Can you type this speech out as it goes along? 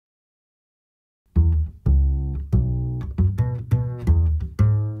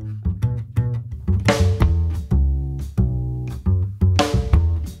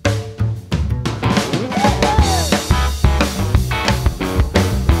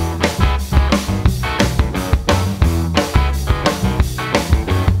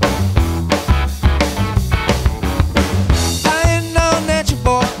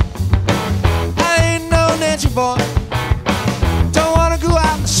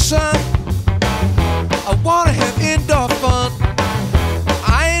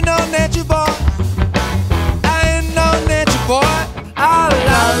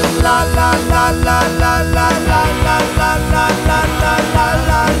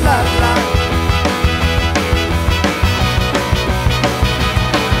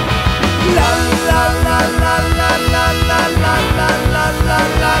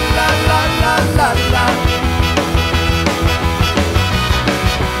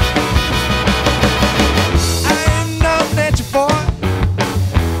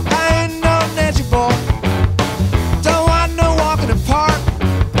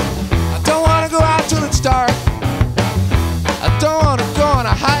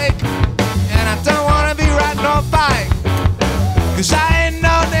Cause I ain't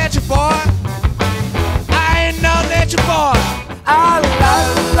no nature boy. I ain't no nature boy. Ah, la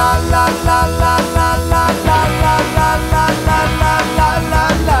la la la la la la la la la la la la la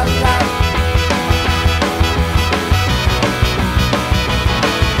la la.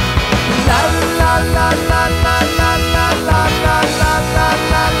 La la la la la la la la la la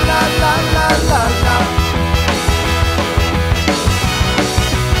la la la la la.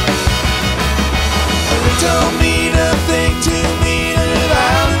 They told me to think to me to live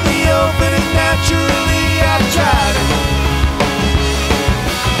out in the open, and naturally I tried it.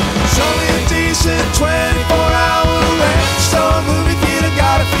 It's only a decent 24-hour rent. So a movie theater,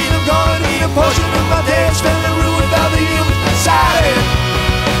 got a feel I'm gonna need a portion of my day. Spend the room with other humans inside it.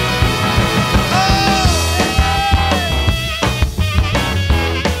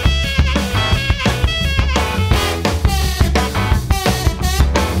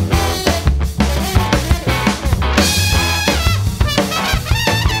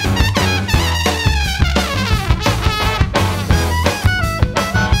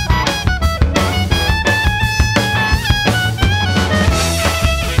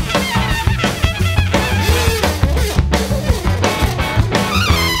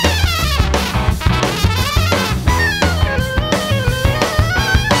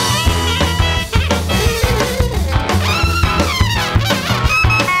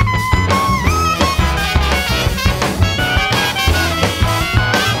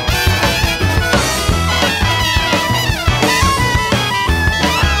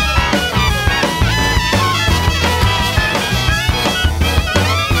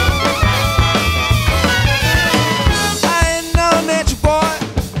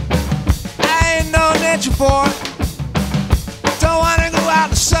 Boy, don't wanna go out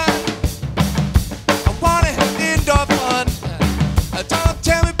in the sun. I wanna have indoor fun. Don't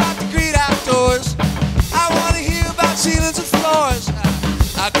tell me about the great outdoors. I wanna hear about ceilings and floors.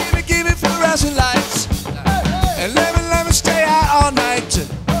 Give me fluorescent lights, and let me stay out all night.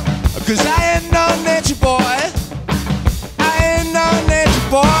 Cause I ain't no nature boy. I ain't no nature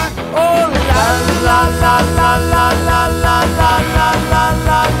boy. Oh la la la la la la la la la la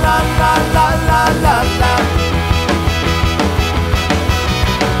la la la la la la.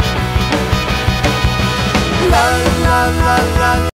 La la la la.